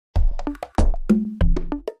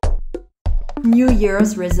New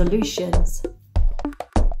Year's resolutions.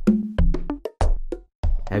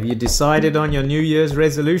 Have you decided on your New Year's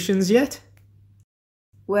resolutions yet?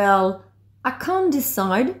 Well, I can't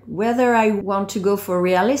decide whether I want to go for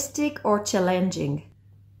realistic or challenging.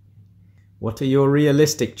 What are your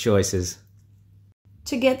realistic choices?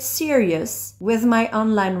 To get serious with my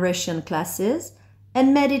online Russian classes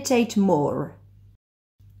and meditate more.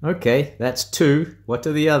 Okay, that's 2. What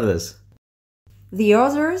are the others? The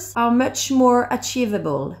others are much more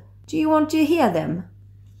achievable. Do you want to hear them?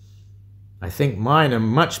 I think mine are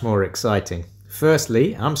much more exciting.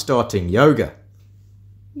 Firstly, I'm starting yoga.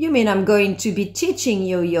 You mean I'm going to be teaching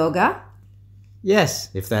you yoga? Yes,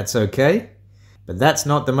 if that's okay. But that's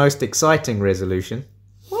not the most exciting resolution.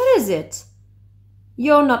 What is it?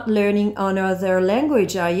 You're not learning another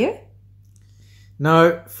language, are you?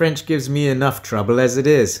 No, French gives me enough trouble as it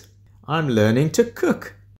is. I'm learning to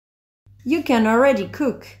cook. You can already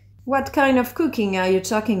cook. What kind of cooking are you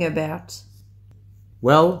talking about?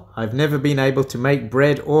 Well, I've never been able to make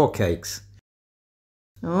bread or cakes.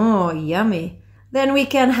 Oh, yummy. Then we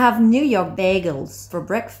can have New York bagels for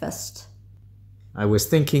breakfast. I was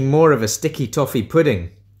thinking more of a sticky toffee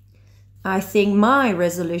pudding. I think my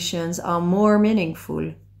resolutions are more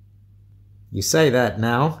meaningful. You say that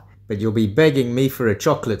now, but you'll be begging me for a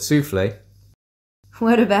chocolate souffle.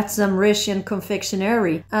 What about some Russian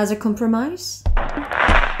confectionery as a compromise?